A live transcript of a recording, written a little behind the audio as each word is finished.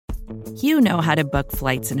You know how to book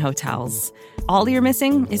flights and hotels. All you're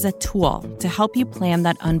missing is a tool to help you plan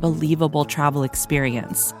that unbelievable travel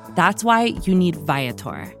experience. That's why you need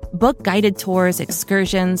Viator. Book guided tours,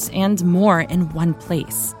 excursions, and more in one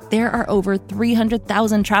place. There are over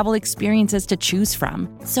 300,000 travel experiences to choose from,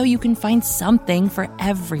 so you can find something for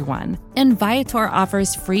everyone. And Viator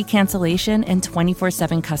offers free cancellation and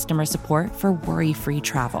 24/7 customer support for worry-free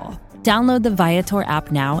travel. Download the Viator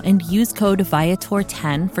app now and use code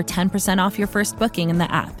Viator10 for 10% off your first booking in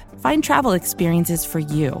the app. Find travel experiences for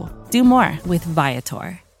you. Do more with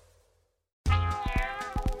Viator.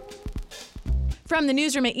 From the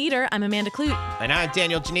newsroom at Eater, I'm Amanda Kloot. And I'm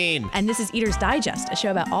Daniel Janine. And this is Eater's Digest, a show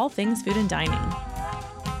about all things food and dining.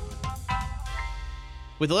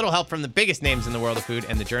 With a little help from the biggest names in the world of food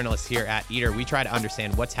and the journalists here at Eater, we try to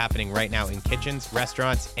understand what's happening right now in kitchens,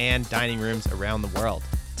 restaurants, and dining rooms around the world.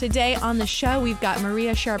 Today on the show, we've got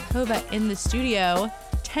Maria Sharapova in the studio,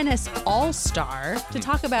 tennis all-star, to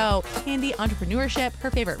talk about handy entrepreneurship, her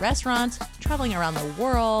favorite restaurants, traveling around the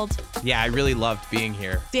world. Yeah, I really loved being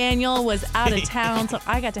here. Daniel was out of town, so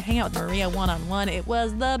I got to hang out with Maria one-on-one. It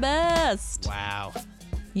was the best. Wow.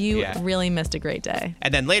 You really missed a great day.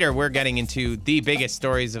 And then later, we're getting into the biggest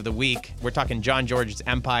stories of the week. We're talking John George's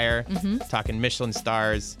Empire, talking Michelin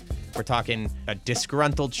stars. We're talking a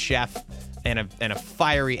disgruntled chef and a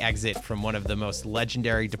fiery exit from one of the most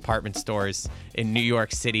legendary department stores in New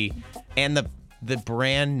York City, and the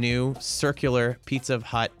brand new circular Pizza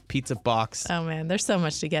Hut pizza box. Oh man, there's so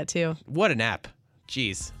much to get to. What an app.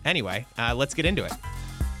 Jeez. Anyway, let's get into it.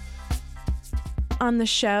 On the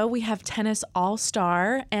show, we have tennis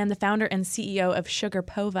all-star and the founder and CEO of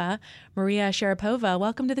Sugarpova, Maria Sharapova.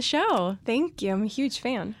 Welcome to the show. Thank you. I'm a huge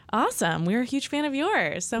fan. Awesome. We're a huge fan of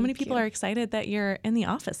yours. So many people are excited that you're in the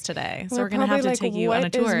office today. So we're going to have to take you on a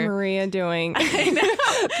tour. What is Maria doing? I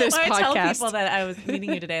know. This when podcast. I tell people that I was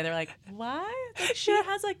meeting you today, they're like, why? Like, she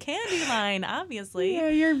has a candy line, obviously. Yeah,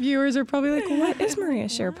 your viewers are probably like, what is Maria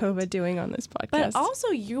Sharapova doing on this podcast? But also,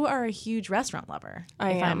 you are a huge restaurant lover,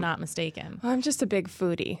 if I'm not mistaken. I'm just a big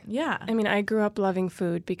foodie. Yeah. I mean, I grew up loving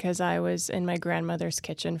food because I was in my grandmother's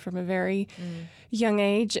kitchen from a very young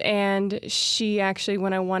age. And she actually,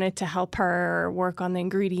 when I wanted to help her work on the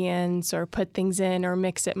ingredients or put things in or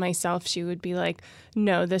mix it myself, she would be like,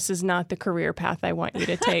 no, this is not the career path I want you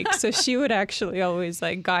to take. So she would actually always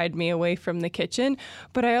like guide me away from the kitchen.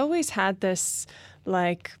 But I always had this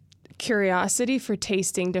like curiosity for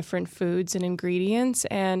tasting different foods and ingredients.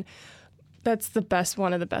 And that's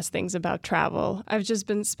one of the best things about travel. I've just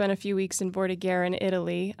spent a few weeks in Bordighera in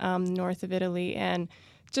Italy, north of Italy, and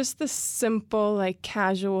just the simple, like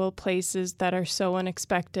casual places that are so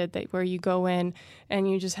unexpected that where you go in and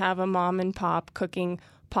you just have a mom and pop cooking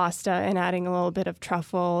pasta and adding a little bit of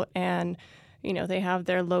truffle, and you know, they have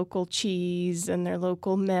their local cheese and their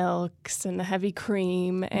local milks and the heavy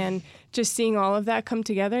cream, and just seeing all of that come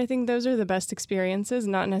together. I think those are the best experiences,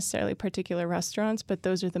 not necessarily particular restaurants, but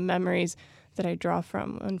those are the memories that I draw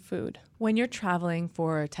from on food. When you're traveling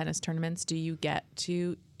for tennis tournaments, do you get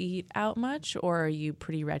to eat out much, or are you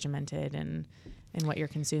pretty regimented in what you're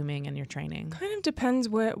consuming and your training? Kind of depends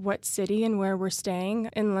what city and where we're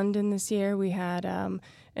staying. In London this year, we had an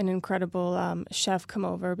incredible chef come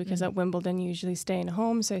over because at Wimbledon you usually stay in a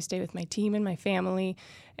home, so I stay with my team and my family,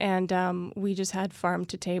 and we just had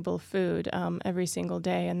farm-to-table food every single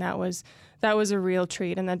day, and that was a real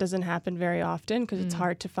treat, and that doesn't happen very often because it's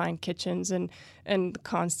hard to find kitchens and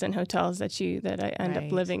constant hotels that I end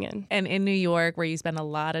up living in. And in New York, where you spend a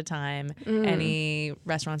lot of time, any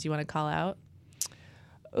restaurants you want to call out?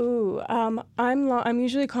 Ooh, I'm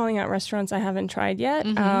usually calling out restaurants I haven't tried yet.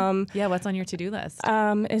 Yeah, what's on your to-do list?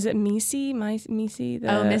 Is it Missy? Missy? Missy,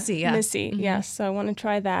 yeah. Missy, yes. So I want to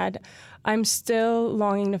try that. I'm still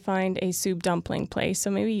longing to find a soup dumpling place, so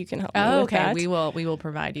maybe you can help me with that. We will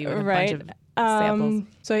provide you with a bunch of samples.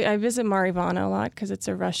 So I visit Marivana a lot because it's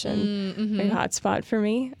a Russian big hotspot for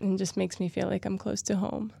me, and just makes me feel like I'm close to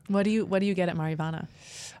home. What do you get at Marivana?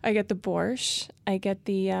 I get the borscht. I get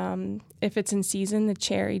the, if it's in season, the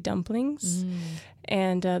cherry dumplings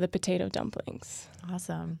and the potato dumplings.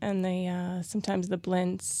 Awesome. And sometimes the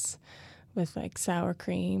blintz with like sour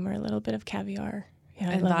cream or a little bit of caviar. Yeah,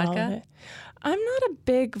 and I love vodka? all of it. I'm not a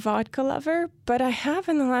big vodka lover, but I have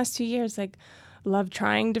in the last 2 years loved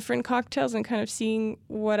trying different cocktails and kind of seeing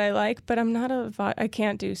what I like. But I'm not I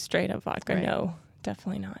can't do straight up vodka. Right. No,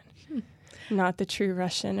 definitely not. Not the true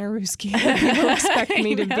Russian or Ruski that people expect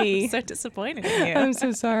me to be. I'm so disappointed in you. I'm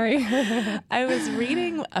so sorry. I was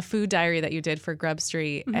reading a food diary that you did for Grub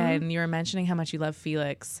Street, and you were mentioning how much you love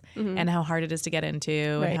Felix and how hard it is to get into,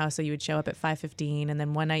 and how so you would show up at 5:15, and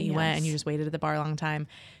then one night you went and you just waited at the bar a long time.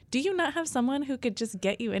 Do you not have someone who could just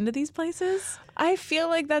get you into these places? I feel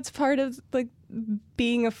like that's part of like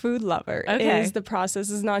being a food lover. Okay. Is the process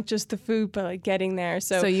is not just the food, but like getting there.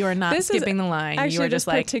 So you are not this skipping the line. Actually, You were just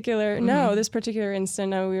like this particular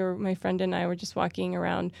instant. My friend and I were just walking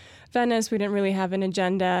around Venice. We didn't really have an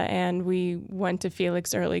agenda, and we went to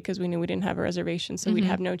Felix early because we knew we didn't have a reservation, so we'd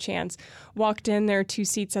have no chance. Walked in, there were 2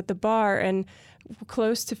 seats at the bar, and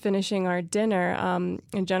close to finishing our dinner,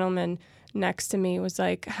 a gentleman next to me was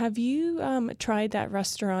like, "Have you tried that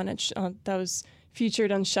restaurant that was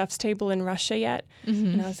featured on Chef's Table in Russia yet?"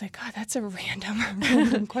 And I was like, "God, that's a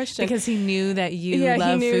random question." because he knew that you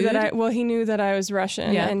love he knew food. he knew that I was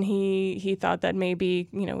Russian, Yeah. and he thought that maybe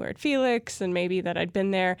we're at Felix, and maybe that I'd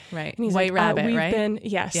been there. Right. And he's White like, Rabbit, we've right? been,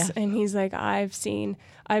 yes. Yeah. And he's like,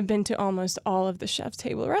 I've been to almost all of the Chef's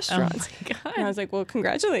Table restaurants. Oh my God. And I was like, well,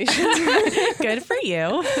 congratulations. Good for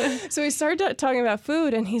you. So we started talking about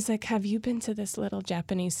food, and he's like, have you been to this little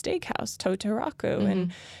Japanese steakhouse,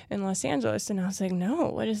 Totaraku, in Los Angeles? And I was like, no,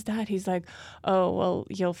 what is that? He's like, oh, well,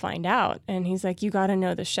 you'll find out. And he's like, you got to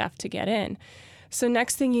know the chef to get in. So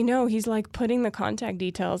next thing you know, he's like putting the contact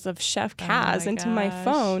details of Chef Kaz into my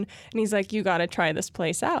phone, and he's like, you got to try this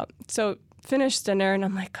place out. So finished dinner, and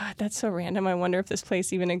I'm like, God, that's so random. I wonder if this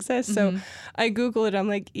place even exists. So I Google it. I'm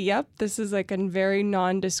like, yep, this is like a very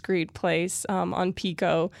nondescript place on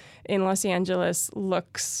Pico in Los Angeles.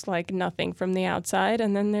 Looks like nothing from the outside.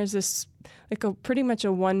 And then there's this like pretty much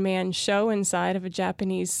a one-man show inside of a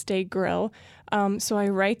Japanese steak grill. So I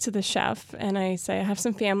write to the chef and I say, I have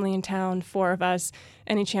some family in town, 4 of us.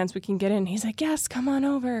 Any chance we can get in? He's like, yes, come on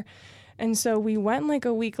over. And so we went like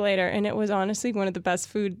a week later, and it was honestly one of the best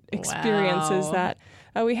food experiences that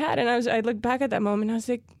we had. And I look back at that moment, and I was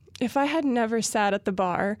like, if I had never sat at the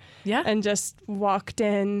bar and just walked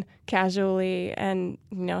in casually and,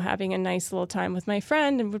 having a nice little time with my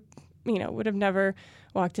friend, and would have never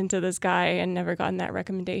walked into this guy and never gotten that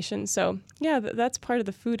recommendation. So yeah, that's part of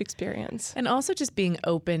the food experience. And also just being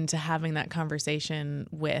open to having that conversation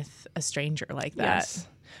with a stranger like that. Yes.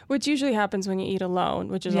 Which usually happens when you eat alone,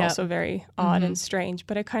 which is also very odd and strange.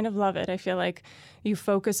 But I kind of love it. I feel like you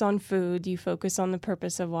focus on food, you focus on the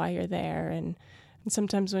purpose of why you're there. And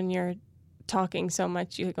sometimes when you're talking so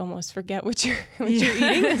much, you almost forget what you're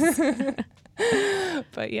eating.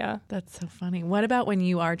 But yeah. That's so funny. What about when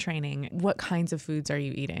you are training? What kinds of foods are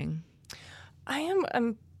you eating?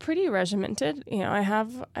 I'm pretty regimented.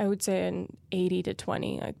 I would say an 80 to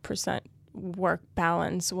 20 percent work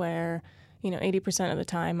balance where 80% of the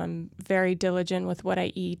time I'm very diligent with what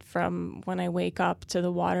I eat, from when I wake up to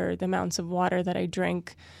the amounts of water that I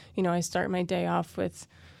drink. I start my day off with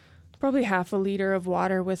probably half a liter of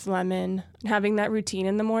water with lemon. Having that routine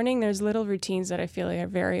in the morning, there's little routines that I feel like are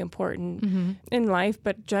very important in life,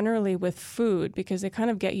 but generally with food, because they kind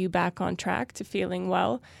of get you back on track to feeling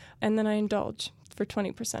well. And then I indulge for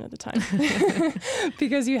 20% of the time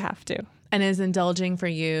because you have to. And is indulging for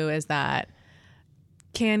you, is that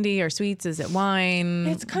candy or sweets? Is it wine?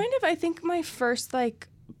 It's kind of, I think my first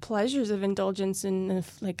pleasures of indulgence in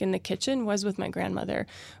the kitchen was with my grandmother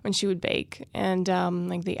when she would bake, and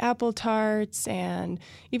the apple tarts and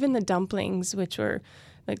even the dumplings, which were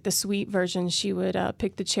like the sweet version. She would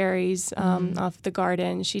pick the cherries off the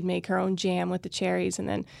garden. She'd make her own jam with the cherries, and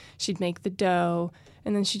then she'd make the dough,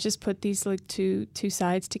 and then she'd just put these two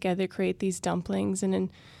sides together, create these dumplings, and in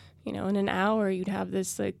an hour you'd have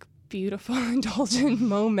this beautiful indulgent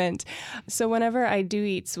moment. So whenever I do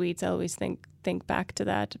eat sweets, I always think back to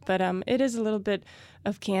that. But it is a little bit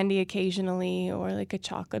of candy occasionally, or like a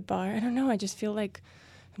chocolate bar. I don't know. I just feel like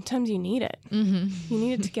sometimes you need it. You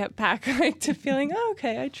need it to get back to feeling, oh,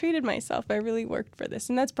 okay, I treated myself. I really worked for this.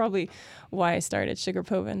 And that's probably why I started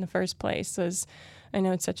Sugarpova in the first place. Was I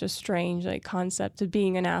know it's such a strange concept of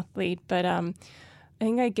being an athlete, but I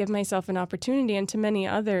think I give myself an opportunity, and to many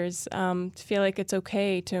others, to feel like it's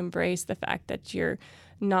okay to embrace the fact that you're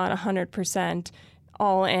not 100%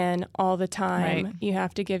 all in all the time. Right. You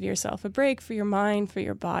have to give yourself a break for your mind, for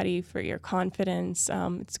your body, for your confidence.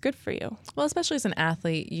 It's good for you. Well, especially as an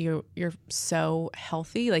athlete, you're so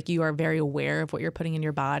healthy. You are very aware of what you're putting in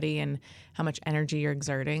your body and how much energy you're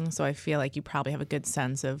exerting. So I feel like you probably have a good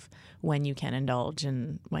sense of when you can indulge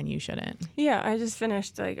and when you shouldn't. Yeah, I just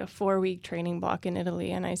finished a 4-week training block in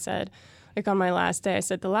Italy, and I said, on my last day,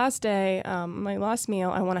 the last day, my last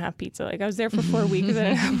meal, I want to have pizza. I was there for 4 weeks and I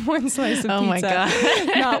didn't have one slice of pizza. Oh my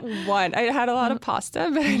God. Not one. I had a lot of pasta,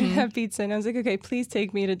 but I didn't have pizza. And I was like, okay, please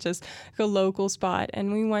take me to just a local spot.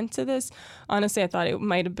 And we went to this. Honestly, I thought it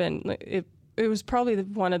might have been, it was probably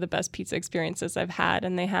one of the best pizza experiences I've had.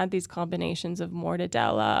 And they had these combinations of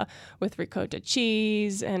mortadella with ricotta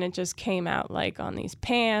cheese, and it just came out on these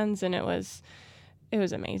pans, and it was it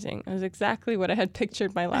was amazing. It was exactly what I had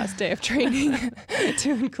pictured my last day of training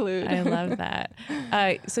to include. I love that.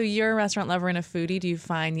 So you're a restaurant lover and a foodie. Do you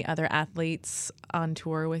find the other athletes on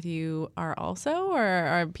tour with you are also, or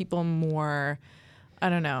are people more, I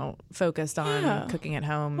don't know, focused on cooking at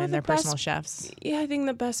home and their personal chefs? Yeah, I think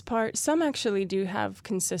the best part, some actually do have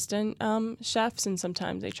consistent chefs, and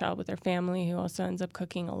sometimes they travel with their family who also ends up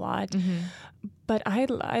cooking a lot. But I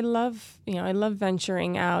love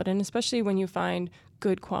venturing out, and especially when you find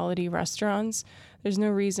good quality restaurants, there's no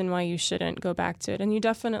reason why you shouldn't go back to it.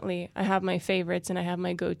 And I have my favorites and I have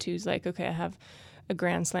my go-tos. Like, okay, I have a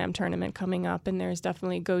Grand Slam tournament coming up, and there's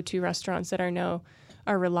definitely go-to restaurants that I know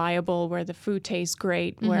are reliable, where the food tastes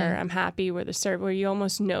great, where I'm happy, where where you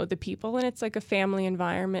almost know the people, and it's like a family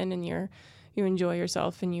environment, and you enjoy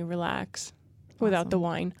yourself and you relax without the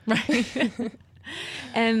wine. Right.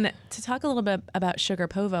 And to talk a little bit about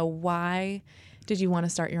Sugarpova, why did you want to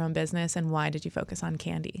start your own business, and why did you focus on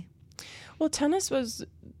candy? Well, tennis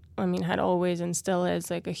had always and still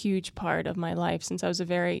is like a huge part of my life since I was a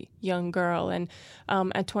very young girl. And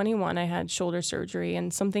at 21, I had shoulder surgery,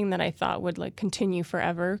 and something that I thought would like continue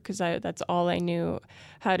forever, because that's all I knew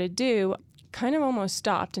how to do, kind of almost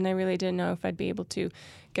stopped. And I really didn't know if I'd be able to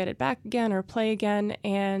get it back again or play again.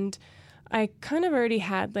 And I kind of already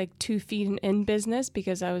had like 2 feet in business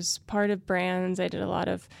because I was part of brands. I did a lot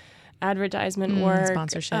of advertisement work,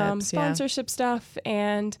 sponsorship stuff.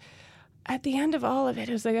 And at the end of all of it,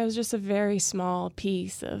 it was like I was just a very small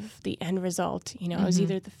piece of the end result. I was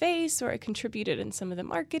either the face, or I contributed in some of the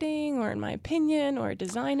marketing, or in my opinion, or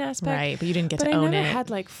design aspect. Right, but you didn't get to own it. But I never had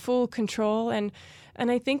like full control. And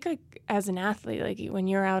I think like, as an athlete, like when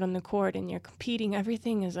you're out on the court and you're competing,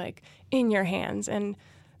 everything is like in your hands. And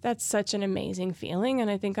that's such an amazing feeling. And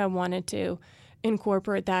I think I wanted to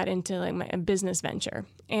incorporate that into like my business venture.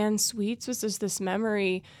 And sweets was just this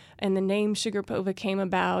memory, and the name Sugarpova came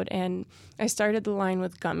about. And I started the line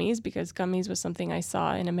with gummies because gummies was something I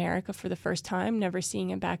saw in America for the first time, never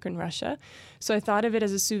seeing it back in Russia. So I thought of it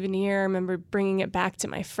as a souvenir. I remember bringing it back to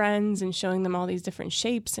my friends and showing them all these different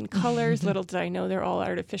shapes and colors. Little did I know they're all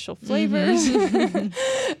artificial flavors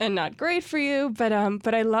and not great for you. But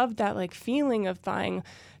I loved that like feeling of buying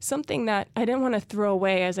something that I didn't want to throw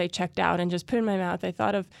away as I checked out and just put in my mouth. I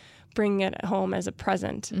thought of bringing it home as a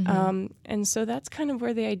present. And so that's kind of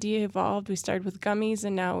where the idea evolved. We started with gummies,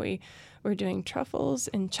 and now we're doing truffles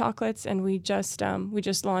and chocolates, and we just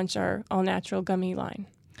launched our all-natural gummy line.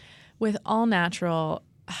 With all natural,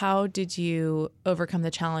 how did you overcome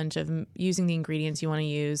the challenge of using the ingredients you want to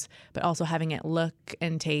use, but also having it look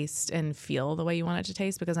and taste and feel the way you want it to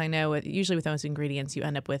taste? Because I know usually with those ingredients, you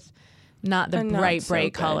end up with not the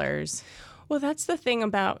bright colors. Well, that's the thing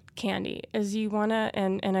about candy is you want to,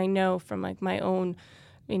 and I know from like my own,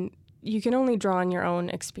 you can only draw on your own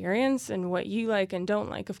experience and what you like and don't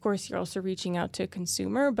like. Of course, you're also reaching out to a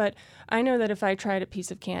consumer, but I know that if I tried a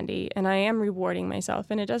piece of candy and I am rewarding myself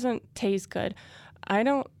and it doesn't taste good, I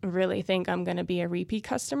don't really think I'm going to be a repeat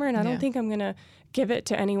customer, and I don't think I'm going to give it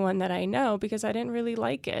to anyone that I know because I didn't really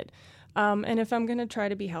like it. And if I'm going to try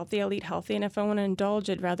to be healthy, I'll eat healthy. And if I want to indulge,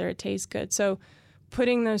 I'd rather it tastes good. So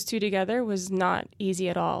putting those two together was not easy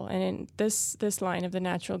at all. And in this line of the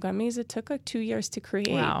natural gummies, it took like 2 years to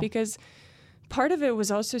create because part of it was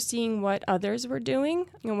also seeing what others were doing.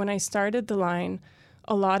 When I started the line,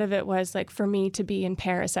 a lot of it was like for me to be in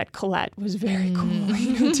Paris at Colette was very cool.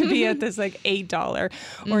 To be at this like $8 or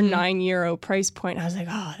 €9 price point, I was like,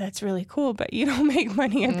 oh, that's really cool. But you don't make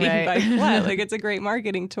money at being by Colette. Like it's a great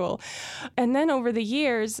marketing tool. And then over the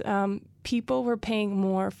years, people were paying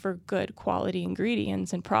more for good quality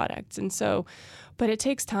ingredients and products. And so, but it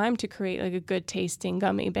takes time to create like a good tasting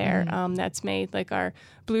gummy bear that's made like our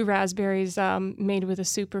blue raspberries made with a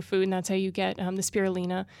superfood, and that's how you get the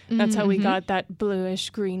spirulina. That's how we got that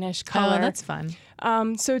bluish, greenish color. Oh, that's fun.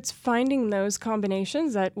 So it's finding those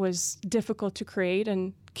combinations that was difficult to create,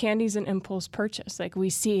 and candy's an impulse purchase. Like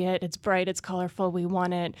we see it, it's bright, it's colorful, we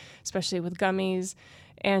want it, especially with gummies.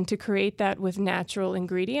 And to create that with natural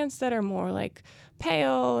ingredients that are more like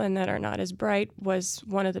pale and that are not as bright was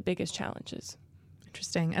one of the biggest challenges.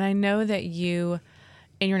 Interesting. And I know that you,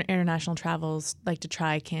 in your international travels, like to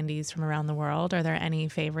try candies from around the world. Are there any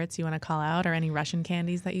favorites you want to call out, or any Russian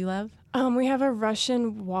candies that you love? We have a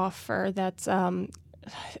Russian wafer that's,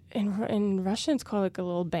 in Russian it's called like a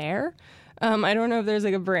little bear. I don't know if there's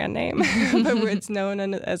like a brand name, but it's known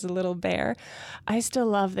as a little bear. I still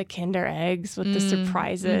love the Kinder eggs with the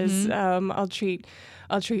surprises. I'll treat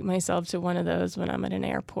I'll treat myself to one of those when I'm at an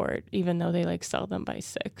airport, even though they like sell them by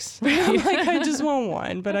 6. I'm like, I just want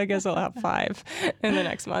one, but I guess I'll have 5 in the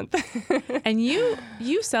next month. And you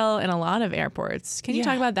sell in a lot of airports. Can you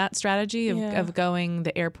talk about that strategy of going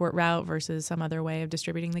the airport route versus some other way of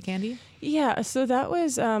distributing the candy? Yeah, so that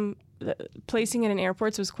was placing it in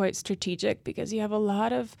airports was quite strategic because you have a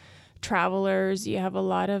lot of travelers, you have a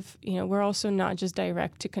lot of, we're also not just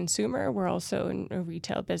direct to consumer, we're also in a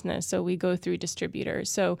retail business. So we go through distributors.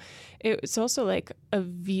 So it's also like a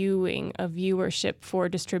viewership for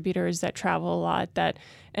distributors that travel a lot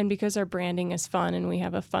and because our branding is fun and we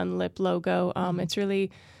have a fun lip logo, it's really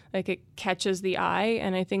like it catches the eye.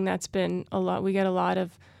 And I think that's been we get a lot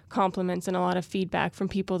of compliments and a lot of feedback from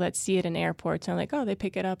people that see it in airports and like, oh, they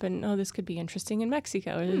pick it up and, oh, this could be interesting in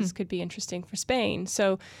Mexico or this could be interesting for Spain.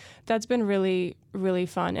 So that's been really, really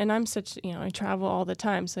fun. And I'm such, I travel all the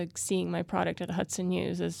time. So like seeing my product at Hudson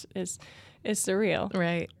News is surreal.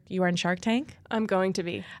 Right. You are on Shark Tank? I'm going to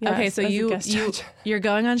be. Yes, okay. So you're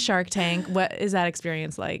going on Shark Tank. What is that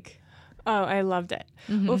experience like? Oh, I loved it.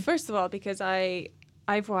 Mm-hmm. Well, first of all, because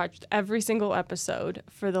I've watched every single episode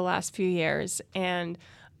for the last few years, and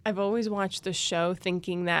I've always watched the show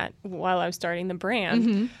thinking that while I was starting the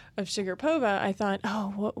brand of Sugarpova, I thought,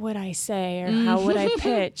 oh, what would I say or how would I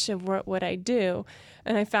pitch or what would I do?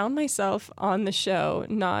 And I found myself on the show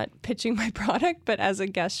not pitching my product, but as a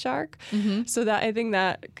guest shark. So that I think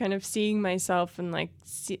that kind of seeing myself and like,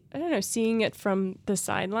 seeing it from the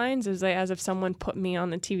sidelines is like as if someone put me on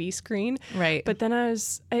the TV screen. Right. But then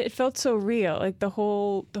it felt so real. Like the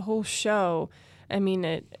whole show, I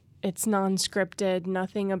mean, it's non-scripted.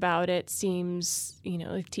 Nothing about it seems,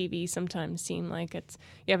 like TV sometimes seem like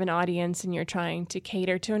you have an audience and you're trying to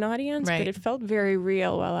cater to an audience, right. But it felt very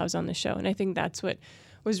real while I was on the show. And I think that's what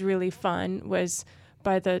was really fun was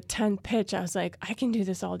by the 10th pitch, I was like, I can do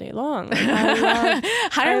this all day long. Like,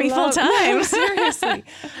 hire me full time. No, seriously.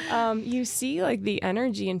 You see like the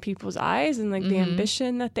energy in people's eyes and like the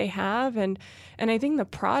ambition that they have. And I think the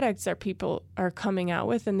products that people are coming out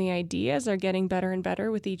with and the ideas are getting better and better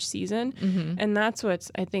with each season. And that's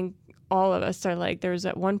what's, I think, all of us are like, there's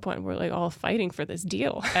at one point we're like all fighting for this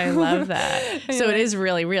deal. I love that. So it is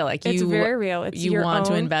really real. Like it's very real. You want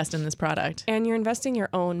to invest in this product. And you're investing your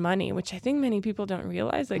own money, which I think many people don't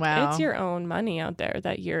realize. Like It's your own money out there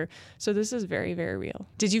so this is very, very real.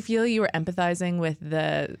 Did you feel you were empathizing with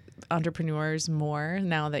the entrepreneurs more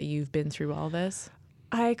now that you've been through all this?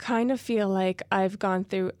 I kind of feel like I've gone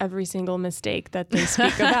through every single mistake that they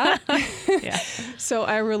speak about. Yeah. So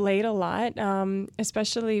I relate a lot,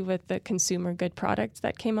 especially with the consumer good products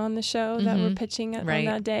that came on the show that we're pitching on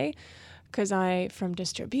that day. Because from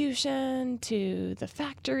distribution to the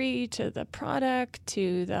factory to the product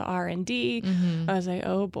to the R&D, I was like,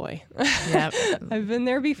 oh boy, yep. I've been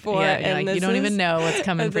there before. Yeah, and like, you don't even know what's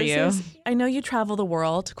coming for you. I know you travel the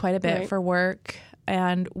world quite a bit for work.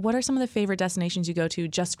 And what are some of the favorite destinations you go to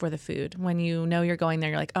just for the food? When you know you're going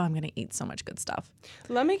there, you're like, oh, I'm going to eat so much good stuff.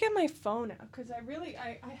 Let me get my phone out because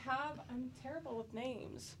I'm terrible with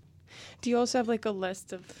names. Do you also have like a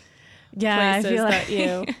list of places I feel like that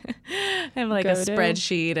you I have like a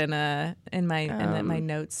spreadsheet and my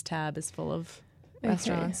notes tab is full of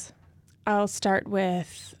restaurants. I'll start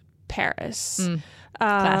with Paris.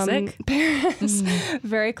 Classic. Paris,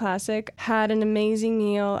 very classic. Had an amazing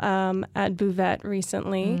meal at Buvette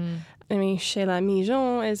recently. I mean, Chez La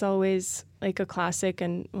Mijon is always like a classic,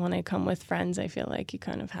 and when I come with friends, I feel like you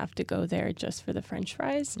kind of have to go there just for the French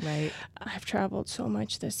fries. Right. I've traveled so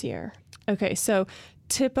much this year. Okay, so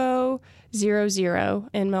Tipo 00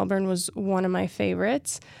 in Melbourne was one of my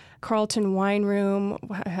favorites. Carlton Wine Room,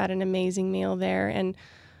 I had an amazing meal there, and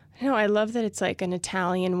I love that it's like an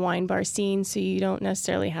Italian wine bar scene, so you don't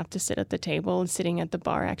necessarily have to sit at the table, and sitting at the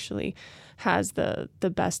bar actually has the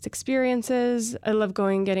best experiences. I love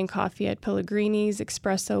getting coffee at Pellegrini's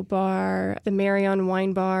Espresso Bar, the Marion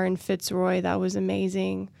Wine Bar in Fitzroy. That was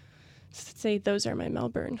amazing. So I'd say those are my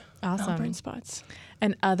Melbourne spots.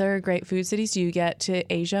 And other great food cities. Do you get to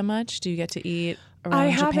Asia much? Do you get to eat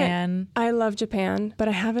around Japan? I love Japan, but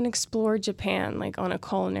I haven't explored Japan like on a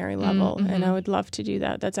culinary level, and I would love to do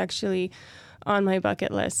that. That's actually on my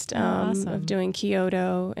bucket list of doing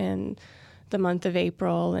Kyoto in the month of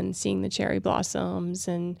April and seeing the cherry blossoms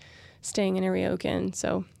and staying in a ryokan.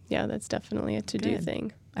 So yeah, that's definitely a to-do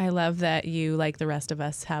thing. I love that you, like the rest of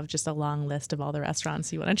us, have just a long list of all the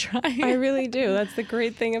restaurants you want to try. I really do. That's the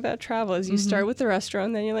great thing about travel is you start with the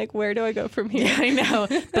restaurant, then you're like, where do I go from here? Yeah, I know.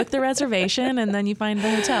 Book the reservation, and then you find the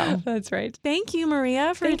hotel. That's right. Thank you,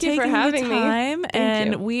 Maria, for taking having the time. Me.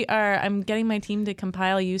 And I'm getting my team to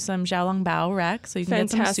compile you some xiaolongbao rec, so you can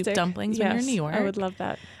get some soup dumplings when you're in New York. I would love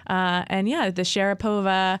that. And yeah, the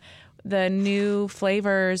Sharapova, the new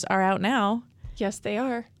flavors are out now. Yes, they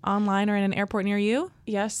are. Online or in an airport near you?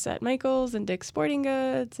 Yes, at Michael's and Dick's Sporting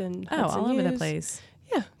Goods and Hudson all over the News. place.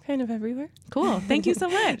 Yeah, kind of everywhere. Cool. Thank you so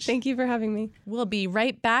much. Thank you for having me. We'll be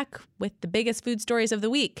right back with the biggest food stories of the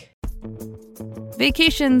week.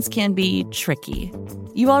 Vacations can be tricky.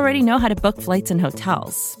 You already know how to book flights and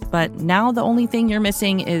hotels, but now the only thing you're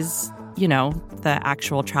missing is, the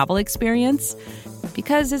actual travel experience.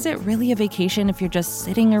 Because is it really a vacation if you're just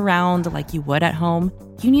sitting around like you would at home?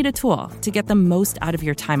 You need a tool to get the most out of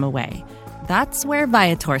your time away. That's where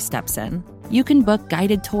Viator steps in. You can book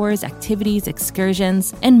guided tours, activities,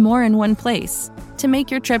 excursions, and more in one place to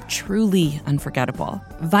make your trip truly unforgettable.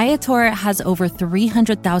 Viator has over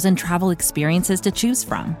 300,000 travel experiences to choose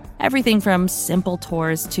from. Everything from simple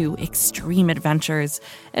tours to extreme adventures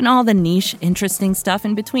and all the niche, interesting stuff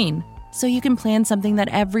in between. So you can plan something that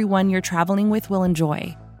everyone you're traveling with will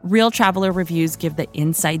enjoy. Real traveler reviews give the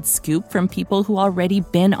inside scoop from people who already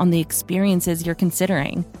been on the experiences you're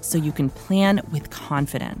considering, so you can plan with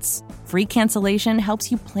confidence. Free cancellation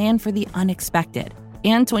helps you plan for the unexpected.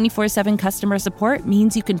 And 24/7 customer support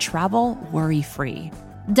means you can travel worry-free.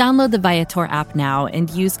 Download the Viator app now and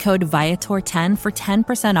use code Viator10 for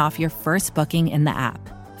 10% off your first booking in the app.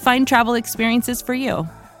 Find travel experiences for you.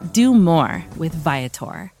 Do more with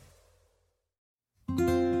Viator.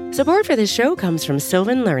 Support for this show comes from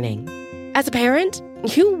Sylvan Learning. As a parent,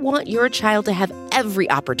 you want your child to have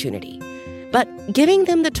every opportunity, but giving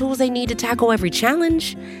them the tools they need to tackle every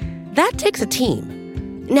challenge, that takes a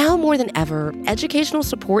team. Now more than ever, educational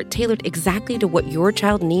support tailored exactly to what your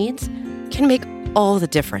child needs can make all the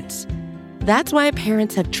difference. That's why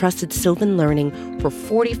parents have trusted Sylvan Learning for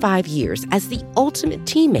 45 years as the ultimate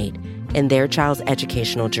teammate in their child's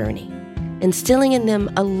educational journey, instilling in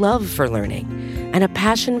them a love for learning and a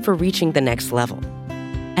passion for reaching the next level.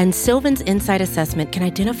 And Sylvan's Insight Assessment can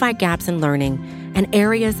identify gaps in learning and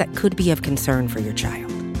areas that could be of concern for your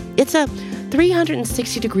child. It's a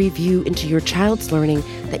 360-degree view into your child's learning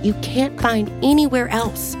that you can't find anywhere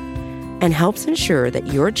else, and helps ensure that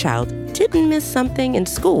your child didn't miss something in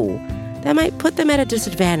school that might put them at a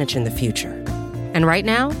disadvantage in the future. And right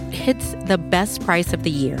now, it's the best price of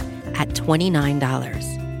the year at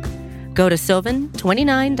 $29. Go to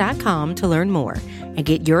sylvan29.com to learn more and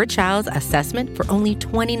get your child's assessment for only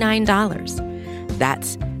 $29.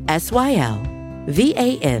 That's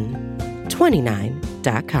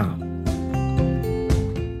SYLVAN29.com.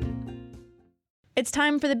 It's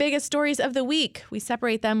time for the biggest stories of the week. We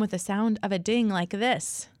separate them with the sound of a ding like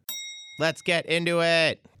this. Let's get into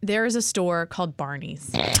it. There is a store called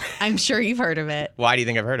Barney's. I'm sure you've heard of it Why do you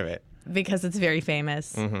think I've heard of it? because it's very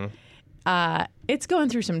famous. It's going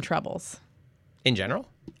through some troubles. In general?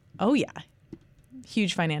 Oh, yeah.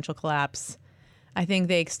 Huge financial collapse. I think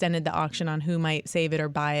they extended the auction on who might save it or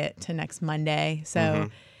buy it to next Monday. So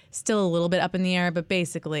still a little bit up in the air, but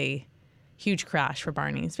basically huge crash for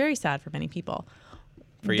Barney's. Very sad for many people.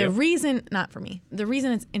 For you? The reason, not for me, the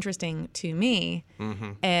reason it's interesting to me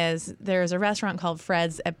is there's a restaurant called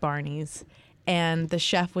Fred's at Barney's, and the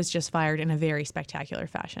chef was just fired in a very spectacular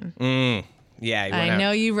fashion. Yeah, he went I out.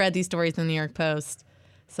 know you read these stories in the New York Post,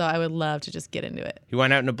 so I would love to just get into it. He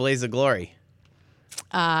went out in a blaze of glory.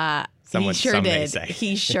 He sure some may did. say.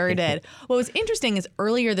 He sure did. What was interesting is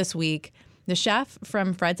earlier this week, the chef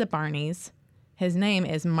from Fred's at Barney's, his name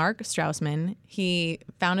is Mark Strausman. He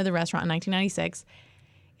founded the restaurant in 1996.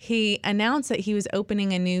 He announced that he was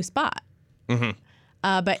opening a new spot.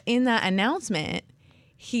 But in that announcement,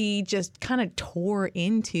 he just kind of tore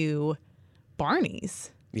into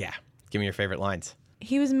Barney's. Yeah. Give me your favorite lines.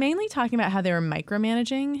 He was mainly talking about how they were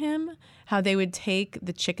micromanaging him, how they would take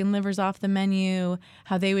the chicken livers off the menu,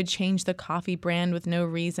 how they would change the coffee brand with no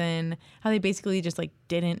reason, how they basically just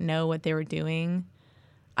didn't know what they were doing.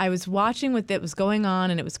 I was watching what was going on,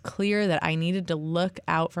 and it was clear that I needed to look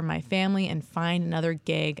out for my family and find another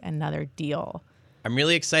gig, another deal. I'm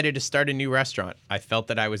really excited to start a new restaurant. I felt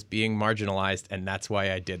that I was being marginalized, and that's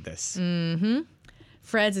why I did this.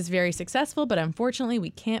 Fred's is very successful, but unfortunately we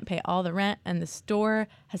can't pay all the rent, and the store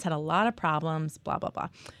has had a lot of problems, blah, blah, blah.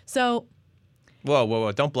 So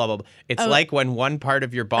Whoa. Don't blah, blah, blah. It's like when one part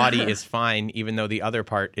of your body is fine, even though the other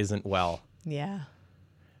part isn't well. yeah.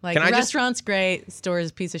 Can I Restaurant's great, store's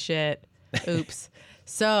a piece of shit. Oops.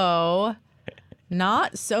 So,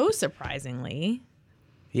 not so surprisingly,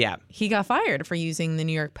 Yeah. he got fired for using the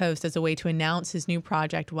New York Post as a way to announce his new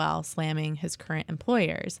project while slamming his current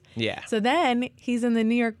employers. Yeah. So then he's in the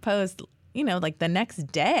New York Post, the next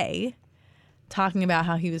day, talking about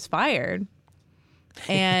how he was fired.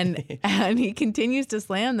 And he continues to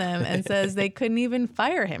slam them and says they couldn't even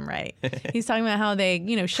fire him right. He's talking about how they,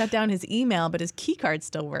 shut down his email, but his key card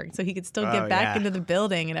still worked, so he could still get back into the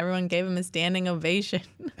building, and everyone gave him a standing ovation.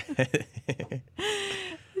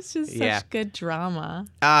 It's just such good drama.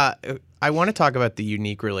 I want to talk about the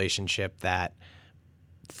unique relationship that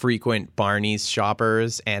frequent Barney's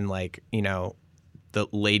shoppers and the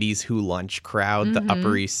ladies who lunch crowd, the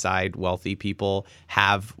Upper East Side wealthy people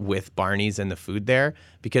have with Barney's and the food there,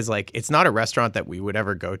 because it's not a restaurant that we would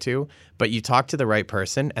ever go to, but you talk to the right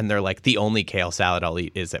person and they're like, the only kale salad I'll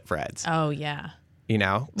eat is at Fred's. Oh, yeah.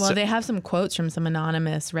 Well, they have some quotes from some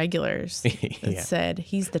anonymous regulars that said,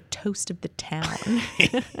 he's the toast of the town.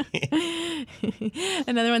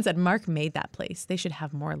 Another one said, Mark made that place. They should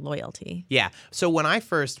have more loyalty. Yeah. So when I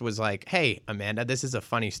first was like, hey, Amanda, this is a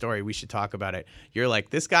funny story, we should talk about it, you're like,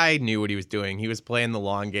 this guy knew what he was doing. He was playing the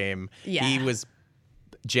long game. Yeah. He was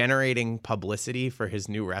generating publicity for his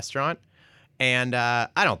new restaurant. And I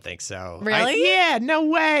don't think so. Really? Yeah, no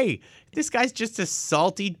way. This guy's just a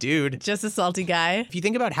salty dude. Just a salty guy. If you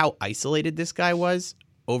think about how isolated this guy was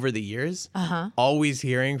over the years, always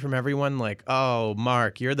hearing from everyone like, oh,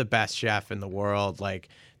 Mark, you're the best chef in the world.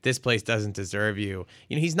 This place doesn't deserve you.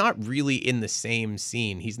 He's not really in the same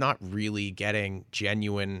scene. He's not really getting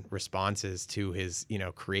genuine responses to his,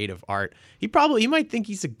 creative art. He might think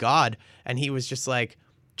he's a god, and he was just like,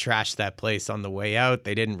 trashed that place on the way out.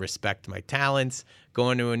 They didn't respect my talents.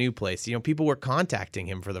 Going to a new place. People were contacting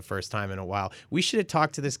him for the first time in a while. We should have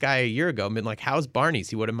talked to this guy a year ago and been like, how's Barney's?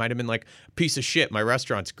 He might have been like, piece of shit. My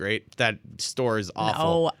restaurant's great. That store is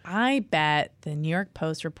awful. Oh, I bet the New York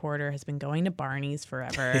Post reporter has been going to Barney's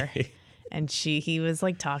forever. And he was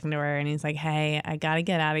talking to her, and he's like, hey, I got to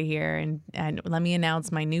get out of here and let me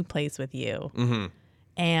announce my new place with you. Mm-hmm.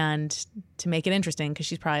 And to make it interesting, because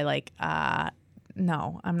she's probably like,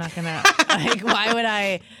 no, I'm not going to. Why would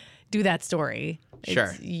I do that story?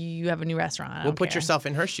 Sure. You have a new restaurant. Well, put yourself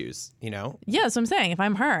in her shoes, Yeah, that's what I'm saying. If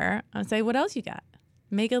I'm her, I'd say, what else you got?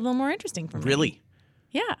 Make it a little more interesting for me. Really?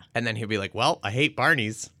 Yeah. And then he'll be like, well, I hate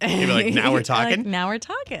Barney's. He'll be like, now we're talking? Now we're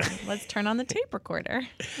talking. Let's turn on the tape recorder.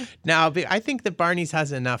 Now, I think that Barney's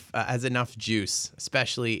has enough juice,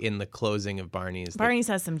 especially in the closing of Barney's. Barney's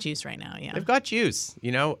has some juice right now, yeah. They've got juice.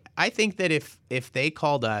 I think that if they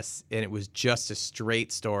called us and it was just a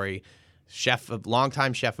straight story,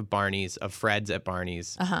 longtime chef of Barney's, of Fred's at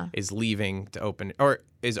Barney's, is leaving to open, or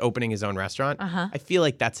is opening his own restaurant, I feel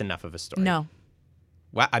like that's enough of a story. No.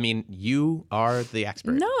 Well, you are the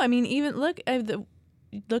expert. No, even look at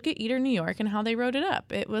Eater New York and how they wrote it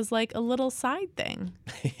up. It was like a little side thing.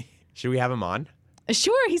 Should we have him on?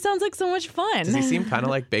 Sure, he sounds like so much fun. Does he seem kind of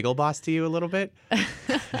like Bagel Boss to you a little bit?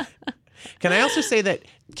 Can I also say that,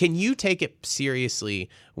 can you take it seriously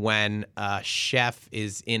when a chef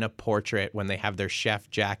is in a portrait when they have their chef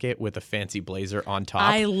jacket with a fancy blazer on top?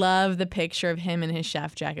 I love the picture of him in his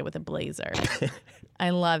chef jacket with a blazer. I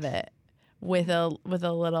love it. With a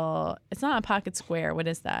little, it's not a pocket square. What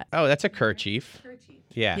is that? Oh, that's a kerchief.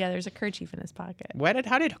 Yeah. Yeah, there's a kerchief in his pocket.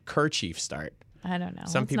 How did kerchief start? I don't know.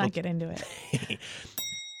 Some Let's people not get into it.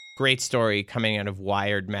 Great story coming out of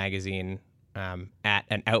Wired magazine. At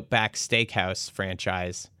an Outback Steakhouse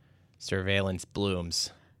franchise, surveillance blooms.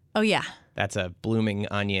 Oh, yeah. That's a blooming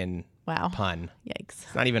onion Wow. pun. Yikes.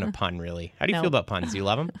 It's not even a pun, really. How do you feel about puns? Do you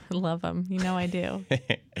love them? I love them. I do.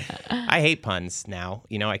 I hate puns now.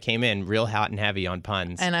 I came in real hot and heavy on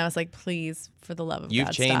puns. And I was like, please, for the love of You've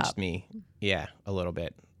God, changed stop. me. Yeah, a little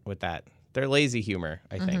bit with that. They're lazy humor,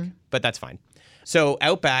 I think. But that's fine. So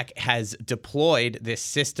Outback has deployed this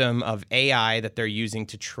system of AI that they're using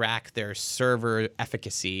to track their server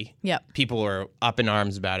efficacy. Yep. People are up in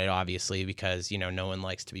arms about it, obviously, because, no one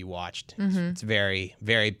likes to be watched. It's very,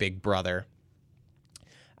 very big brother.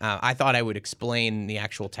 I thought I would explain the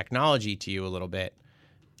actual technology to you a little bit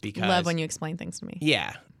because... Love when you explain things to me.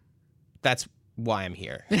 Yeah. That's why I'm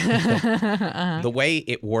here. The way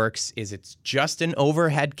it works is it's just an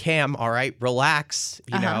overhead cam. All right, relax,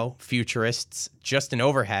 futurists. Just an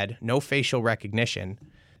overhead, no facial recognition,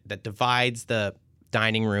 that divides the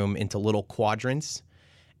dining room into little quadrants,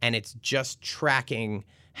 and it's just tracking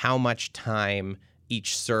how much time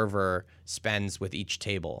each server spends with each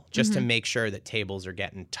table, just to make sure that tables are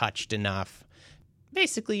getting touched enough.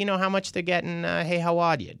 Basically, how much they're getting, hey, how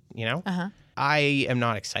odd you, I am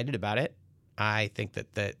not excited about it. I think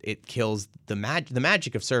that it kills the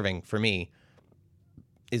magic of serving for me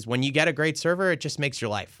is when you get a great server, it just makes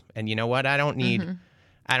your life. And you know what? I don't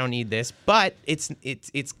need this, but it's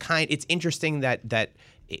interesting that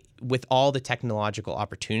with all the technological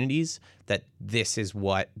opportunities, that this is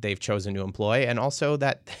what they've chosen to employ, and also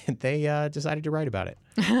that they decided to write about it.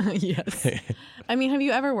 Yes. I mean, have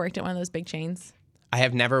you ever worked at one of those big chains? I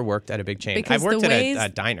have never worked at a big chain. Because I've worked the at ways- a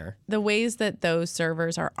diner. The ways that those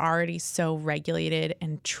servers are already so regulated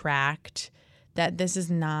and tracked that this is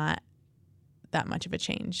not that much of a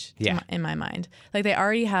change in my mind. Like, they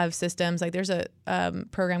already have systems. Like, there's a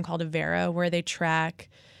program called Avera where they track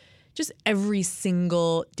just every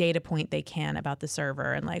single data point they can about the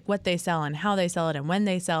server and like what they sell and how they sell it and when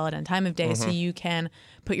they sell it and time of day, so you can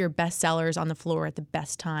put your best sellers on the floor at the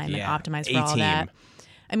best time and optimize for all that.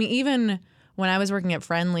 I mean, even when I was working at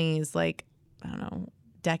Friendly's, like, I don't know,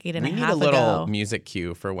 decade and a half ago. We need a little music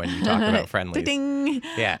cue for when you talk about Friendly's. Ding.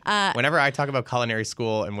 Yeah. Whenever I talk about culinary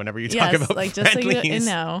school and whenever you talk about like, just Friendly's. so you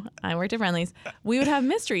know, I worked at Friendly's. We would have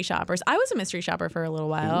mystery shoppers. I was a mystery shopper for a little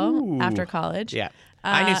while after college. Yeah.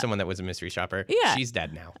 I knew someone that was a mystery shopper. Yeah. She's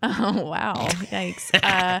dead now. Oh, wow.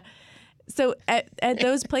 Yikes. So at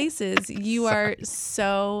those places, you are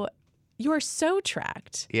so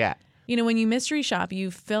tracked. Yeah. You know, when you mystery shop,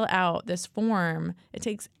 you fill out this form. It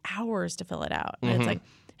takes hours to fill it out. And it's like,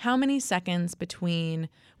 how many seconds between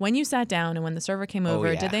when you sat down and when the server came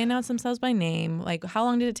over? yeah. Did they announce themselves by name? Like, how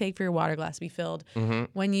long did it take for your water glass to be filled?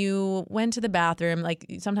 When you went to the bathroom, like,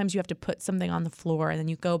 sometimes you have to put something on the floor and then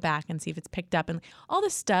you go back and see if it's picked up. And all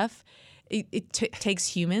this stuff, it takes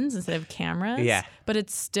humans instead of cameras. Yeah. But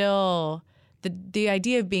it's still, the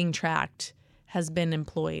idea of being tracked has been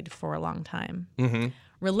employed for a long time.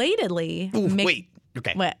 Relatedly, Wait.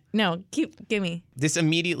 Okay. What? No, give me. This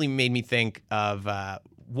immediately made me think of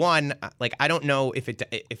one. Like, I don't know if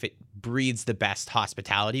it breeds the best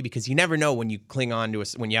hospitality, because you never know when you cling on to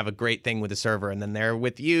when you have a great thing with a server and then they're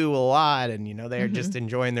with you a lot and they're just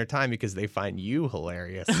enjoying their time because they find you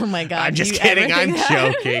hilarious. Oh my God! I'm just kidding. I'm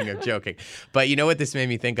joking. But you know what this made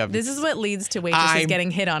me think of? This is what leads to waitresses getting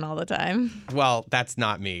hit on all the time. Well, that's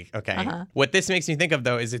not me. Okay. What this makes me think of,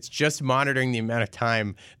 though, is it's just monitoring the amount of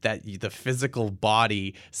time that the physical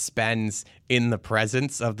body spends in the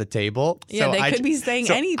presence of the table. Yeah, so they could be saying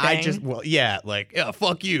anything.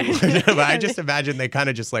 Fuck you. But I just imagine they kind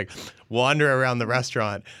of just like wander around the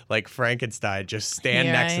restaurant like Frankenstein, just stand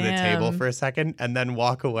Here next to the I table am. for a second and then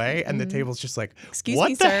walk away. And the table's just like, Excuse what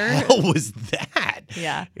me, the sir." hell was that?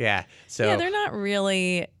 Yeah. Yeah. So Yeah, they're not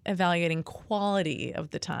really evaluating quality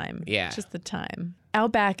of the time. Yeah. Just the time.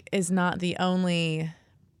 Outback is not the only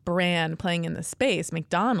brand playing in the space.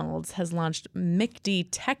 McDonald's has launched McD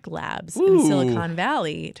Tech Labs in Silicon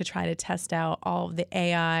Valley to try to test out all of the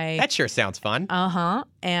AI that sure sounds fun.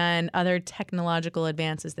 and other technological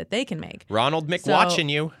advances that they can make. Ronald Mick So- watching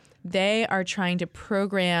you. They are trying to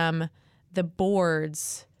program the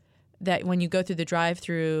boards that when you go through the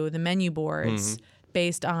drive-through, the menu boards,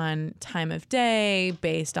 based on time of day,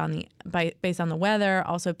 based on the weather,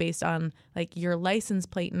 also based on like your license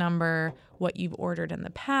plate number, what you've ordered in the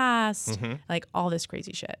past, like all this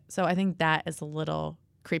crazy shit. So I think that is a little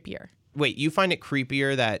creepier. Wait, you find it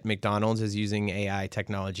creepier that McDonald's is using AI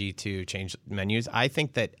technology to change menus? I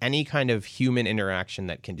think that any kind of human interaction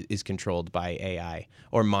that is controlled by AI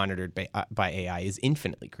or monitored by AI is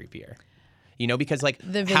infinitely creepier. Because like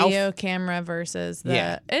The video camera versus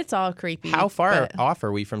it's all creepy. how far but off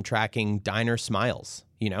are we from tracking diner smiles?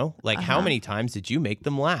 Like how many times did you make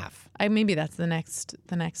them laugh? maybe that's the next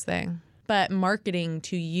thing. But marketing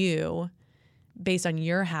to you based on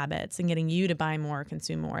your habits and getting you to buy more,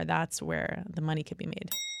 consume more, that's where the money could be made.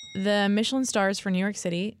 The Michelin stars for New York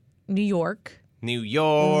City, New York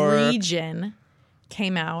region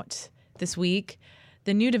came out this week.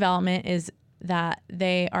 The new development is that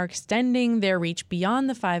they are extending their reach beyond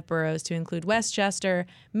the 5 boroughs to include Westchester,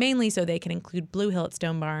 mainly so they can include Blue Hill at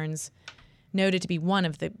Stone Barns, noted to be one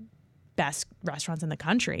of the best restaurants in the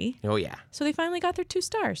country. Oh, yeah. So they finally got their 2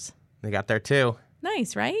 stars. They got there too.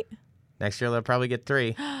 Nice, right? Next year they'll probably get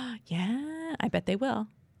 3. Yeah, I bet they will.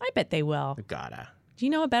 Gotta. Do you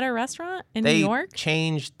know a better restaurant in They New York?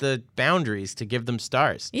 changed the boundaries to give them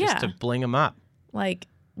stars, just Yeah. to bling them up. Like,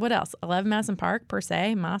 what else? 11 Madison Park, per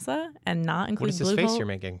se, Masa, and not include What is this Blue face Hill? you're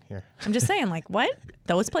making here? I'm just saying, like, what?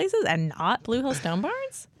 Those places and not Blue Hill Stone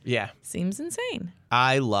Barns? Yeah. Seems insane.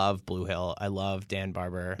 I love Blue Hill. I love Dan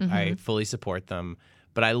Barber. I fully support them.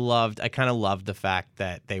 But I kind of loved the fact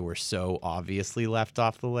that they were so obviously left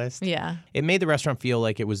off the list. Yeah. It made the restaurant feel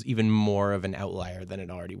like it was even more of an outlier than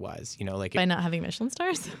it already was. By not having Michelin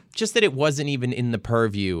stars? Just that it wasn't even in the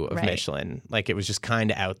purview of Right. Michelin. Like it was just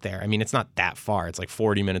kind of out there. I mean, it's not that far. It's like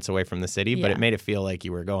 40 minutes away from the city, but Yeah. it made it feel like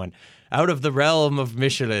you were going out of the realm of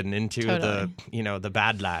Michelin into Totally. the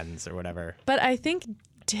Badlands or whatever. But I think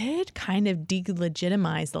did kind of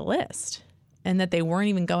delegitimize the list. and that they weren't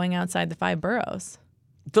even going outside the 5 boroughs.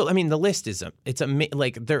 I mean, the list is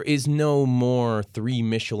like there is no more 3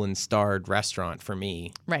 Michelin starred restaurant for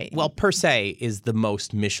me. Right. Well, per se is the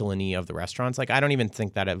most Michelin-y of the restaurants. Like I don't even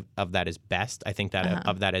think that of that is best. I think that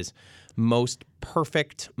of that is most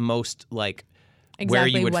perfect, most like where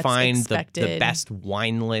you would find the best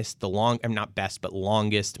wine list, not best, but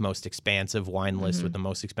longest, most expansive wine list with the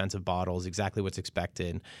most expensive bottles, exactly what's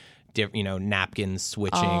expected. Napkins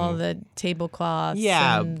switching. All the tablecloths.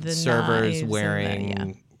 Yeah, and the servers knives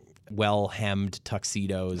wearing well-hemmed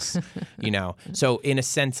tuxedos, So in a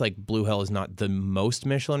sense, like Blue Hill is not the most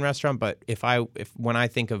Michelin restaurant, but when I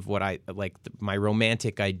think of what I like, my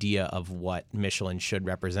romantic idea of what Michelin should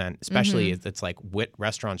represent, especially if it's like what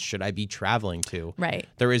restaurants should I be traveling to? Right.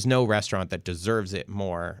 There is no restaurant that deserves it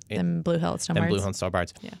more than Blue Hill at Stone Barns. Blue Hill and Stone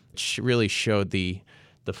Barns. Yeah. It really showed the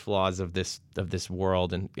flaws of this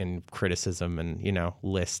world and criticism and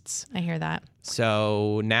lists. I hear that.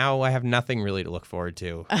 So now I have nothing really to look forward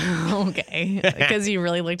to. Okay, because you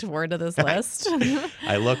really looked forward to this list.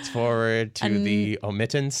 I looked forward to the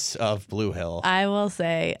omittance of Blue Hill. I will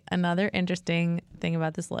say another interesting thing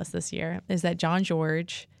about this list this year is that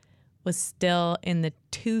Jean-Georges was still in the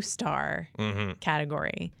 2-star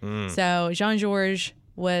category. So Jean-Georges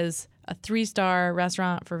was a 3-star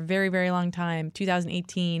restaurant for a very, very long time.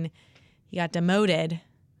 2018, he got demoted.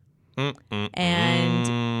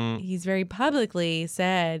 And he's very publicly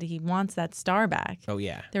said he wants that star back. Oh,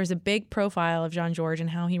 yeah. There was a big profile of Jean-Georges and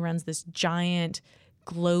how he runs this giant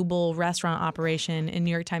global restaurant operation in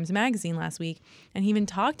New York Times Magazine last week. And he even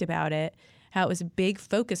talked about it, how it was a big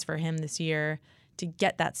focus for him this year to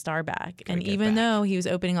get that star back. And even though he was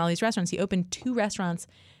opening all these restaurants, he opened 2 restaurants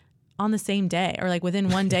on the same day or like within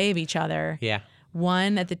one day of each other. Yeah.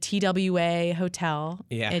 One at the TWA Hotel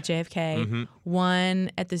at JFK, Mm-hmm.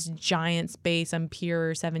 one at this giant space on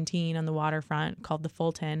Pier 17 on the waterfront called the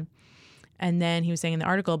Fulton. And then he was saying in the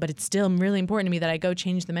article, but it's still really important to me that I go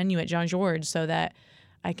change the menu at Jean-Georges so that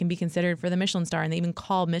I can be considered for the Michelin star. And they even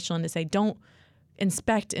called Michelin to say, don't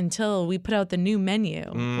inspect until we put out the new menu,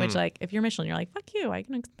 which like if you're Michelin, you're like, fuck you, I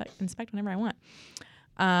can inspect whenever I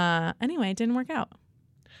want. Anyway, it didn't work out.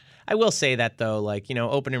 I will say that though, like,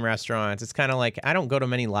 opening restaurants, it's kind of like I don't go to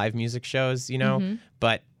many live music shows,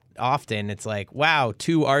 but often it's like, wow,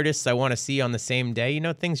 2 artists I want to see on the same day.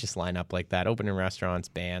 Things just line up like that. Opening restaurants,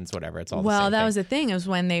 bands, whatever. It's all the same Well, that thing. was the thing. It was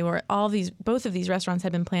when both of these restaurants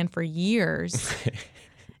had been planned for years.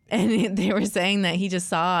 And they were saying that he just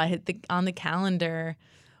saw on the calendar,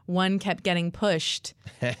 one kept getting pushed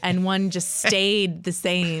and one just stayed the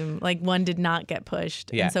same. Like one did not get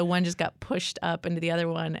pushed. Yeah. And so one just got pushed up into the other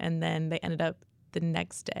one and then they ended up the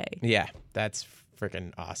next day. Yeah, that's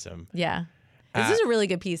freaking awesome. Yeah. This is a really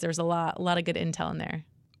good piece. There's a lot of good intel in there.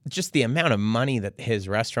 Just the amount of money that his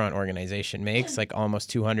restaurant organization makes, like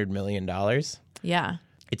almost $200 million. Yeah.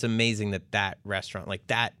 It's amazing that restaurant, like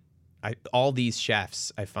that, all these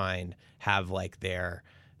chefs I find have like their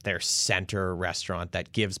center restaurant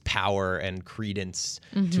that gives power and credence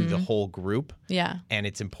to the whole group. Yeah. And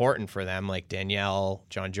it's important for them, like Danielle,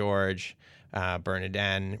 Jean-Georges,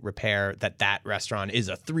 Bernardin, Repair, that restaurant is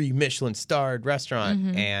a 3 Michelin starred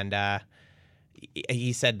restaurant. And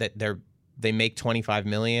he said that they make $25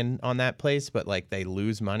 million on that place, but like they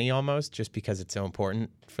lose money almost just because it's so important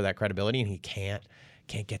for that credibility, and he can't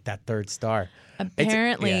get that 3rd star.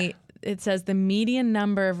 Apparently, it says the median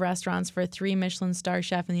number of restaurants for a 3 Michelin star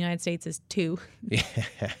chef in the United States is 2.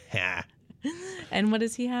 Yeah. And what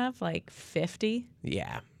does he have? Like 50?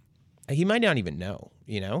 Yeah. He might not even know,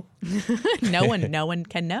 No one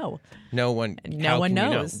can know. No one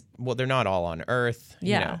knows. Well, they're not all on Earth.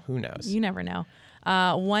 Yeah. Who knows? You never know.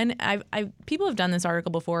 People have done this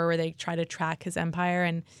article before where they try to track his empire,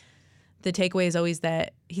 and the takeaway is always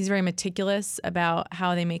that he's very meticulous about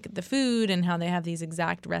how they make the food and how they have these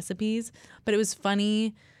exact recipes. But it was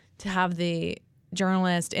funny to have the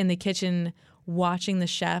journalist in the kitchen watching the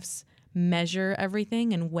chefs measure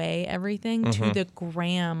everything and weigh everything to the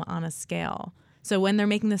gram on a scale. So when they're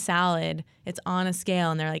making the salad, it's on a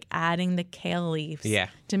scale and they're like adding the kale leaves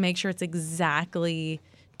to make sure it's exactly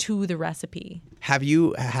to the recipe. Have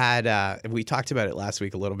you had, we talked about it last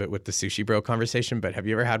week a little bit with the Sushi Bro conversation, but have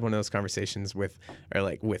you ever had one of those conversations with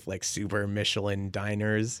super Michelin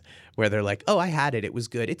diners where they're like, oh, I had it. It was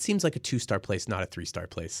good. It seems like a 2-star place, not a 3-star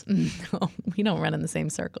place. No, we don't run in the same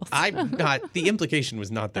circles. I'm not, the implication was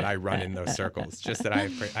not that I run in those circles, just that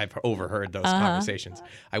I've overheard those conversations.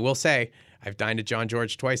 I will say, I've dined at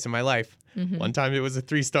Jean-Georges twice in my life. One time it was a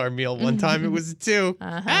 3-star meal. One time it was a 2.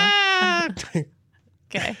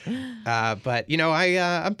 Okay. But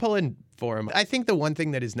I'm pulling for him. I think the one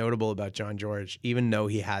thing that is notable about John George, even though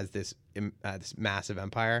he has this massive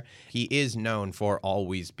empire, he is known for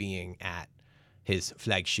always being at his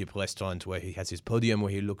flagship restaurant where he has his podium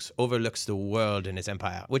where he overlooks the world and his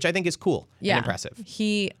empire, which I think is cool and impressive.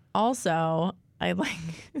 He also, I like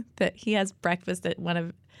that he has breakfast at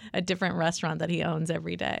a different restaurant that he owns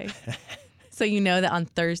every day. So you know that on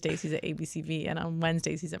Thursdays he's at ABCV and on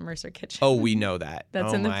Wednesdays he's at Mercer Kitchen. Oh, we know that.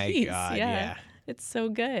 That's in the piece. God, yeah. It's so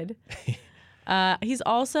good. He's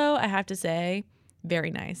also, I have to say, very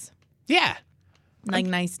nice. Yeah. Like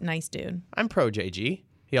nice dude. I'm pro JG.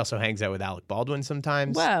 He also hangs out with Alec Baldwin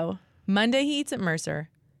sometimes. Whoa. Monday he eats at Mercer.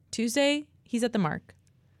 Tuesday he's at the Mark.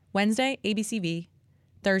 Wednesday ABCV.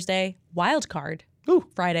 Thursday Wild Card. Ooh.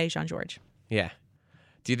 Friday Jean George. Yeah.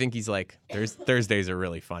 Do you think he's like, Thursdays are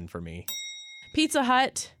really fun for me? Pizza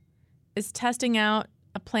Hut is testing out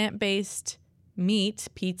a plant-based meat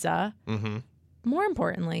pizza. Mm-hmm. More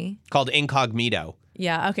importantly, called Incognito.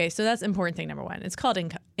 Yeah, okay, so that's important thing number one. It's called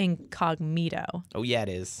Incognito. Oh, yeah, it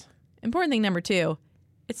is. Important thing number two,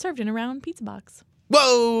 it's served in a round pizza box.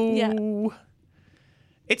 Whoa! Yeah.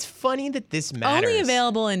 It's funny that this matters. Only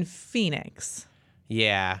available in Phoenix.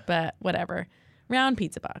 Yeah. But whatever. Round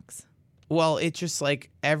pizza box. Well, it's just like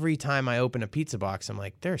every time I open a pizza box, I'm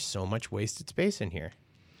like, there's so much wasted space in here.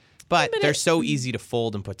 But they're so easy to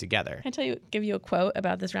fold and put together. Can I give you a quote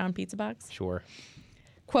about this round pizza box? Sure.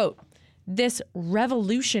 Quote, "This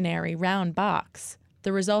revolutionary round box,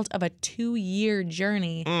 the result of a 2-year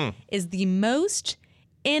journey, is the most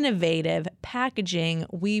innovative packaging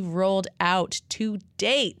we've rolled out to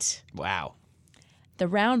date. Wow. The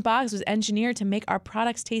round box was engineered to make our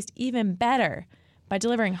products taste even better by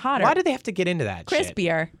delivering hotter, Why do they have to get into that shit?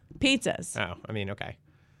 crispier pizzas." Oh, I mean, okay.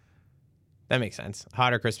 That makes sense.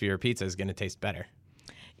 Hotter, crispier pizza is going to taste better.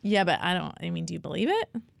 Yeah, but do you believe it?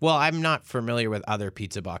 Well, I'm not familiar with other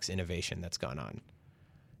pizza box innovation that's gone on.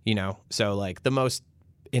 You know, so like the most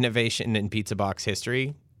innovation in pizza box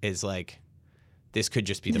history is like, this could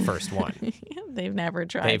just be the first one. They've never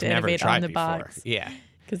tried to innovate on the before. box. Yeah.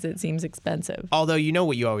 Because it seems expensive. Although, you know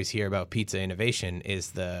what you always hear about pizza innovation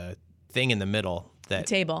is the thing in the middle. The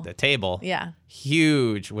table. Yeah.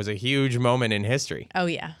 Was a huge moment in history. Oh,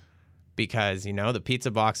 yeah. Because, you know, the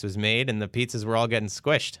pizza box was made and the pizzas were all getting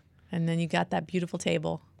squished. And then you got that beautiful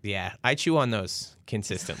table. Yeah, I chew on those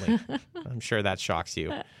consistently. I'm sure that shocks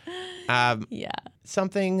you. Yeah.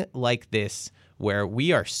 Something like this where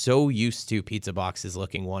we are so used to pizza boxes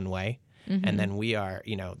looking one way, and then we are,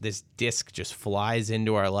 you know, this disc just flies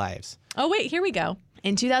into our lives. Oh, wait, here we go.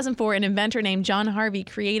 In 2004, an inventor named John Harvey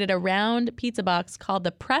created a round pizza box called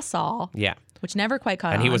the Press-All. Yeah. Which never quite caught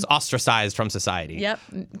on. And he was ostracized from society. Yep.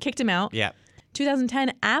 Kicked him out. Yeah.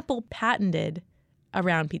 2010, Apple patented a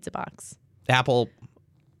round pizza box. Apple?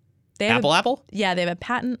 Yeah, they have a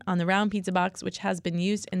patent on the round pizza box, which has been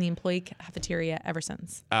used in the employee cafeteria ever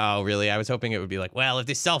since. Oh, really? I was hoping it would be like, well, if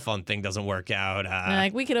this cell phone thing doesn't work out.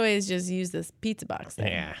 Like, we could always just use this pizza box thing.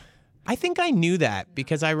 Yeah. I think I knew that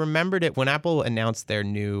because I remembered it when Apple announced their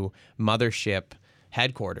new mothership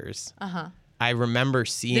headquarters. Uh-huh. I remember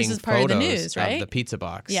seeing this is part photos of the news, right? of the pizza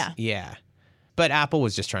box. Yeah. Yeah. But Apple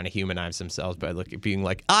was just trying to humanize themselves by being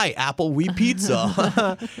like, "Aye, Apple, we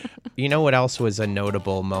pizza." You know what else was a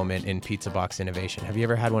notable moment in pizza box innovation? Have you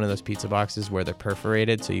ever had one of those pizza boxes where they're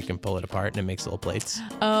perforated so you can pull it apart and it makes little plates?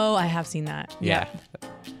 Oh, I have seen that. Yeah.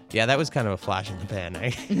 Yeah, that was kind of a flash in the pan,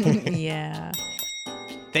 eh? Yeah.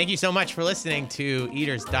 Thank you so much for listening to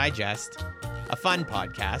Eater's Digest, a fun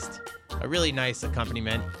podcast, a really nice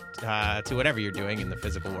accompaniment to whatever you're doing in the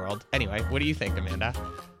physical world. Anyway, what do you think, Amanda?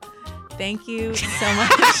 Thank you so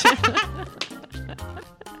much.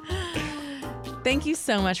 Thank you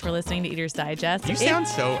so much for listening to Eater's Digest. You sound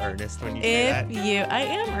so earnest when you say that. I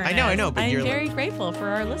am earnest. I know, but I'm you're very grateful for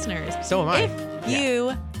our listeners. So am I. If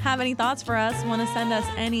you have any thoughts for us, want to send us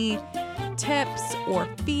any tips or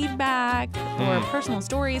feedback or personal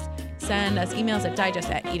stories, send us emails at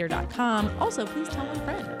digest@eater.com. Also, please tell a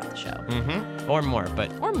friend about the show. Mm-hmm. Or more.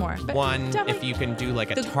 But one, if you can do like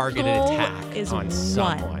a targeted attack on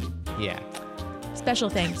someone. Yeah. Special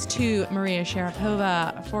thanks to Maria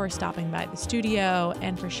Sharapova for stopping by the studio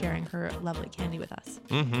and for sharing her lovely candy with us.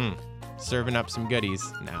 Mm-hmm. Serving up some goodies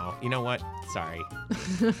now. You know what? Sorry.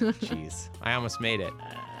 Jeez. I almost made it.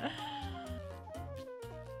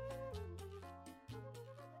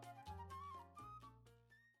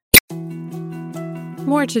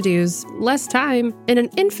 More to-dos, less time, and an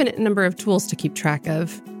infinite number of tools to keep track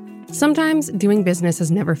of. Sometimes doing business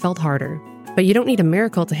has never felt harder, but you don't need a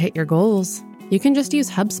miracle to hit your goals. You can just use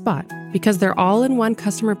HubSpot because their all-in-one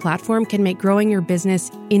customer platform can make growing your business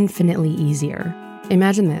infinitely easier.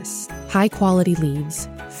 Imagine this: high-quality leads,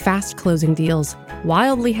 fast-closing deals,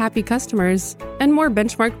 wildly happy customers, and more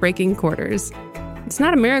benchmark-breaking quarters. It's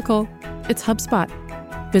not a miracle, it's HubSpot.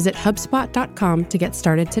 Visit HubSpot.com to get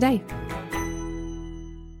started today.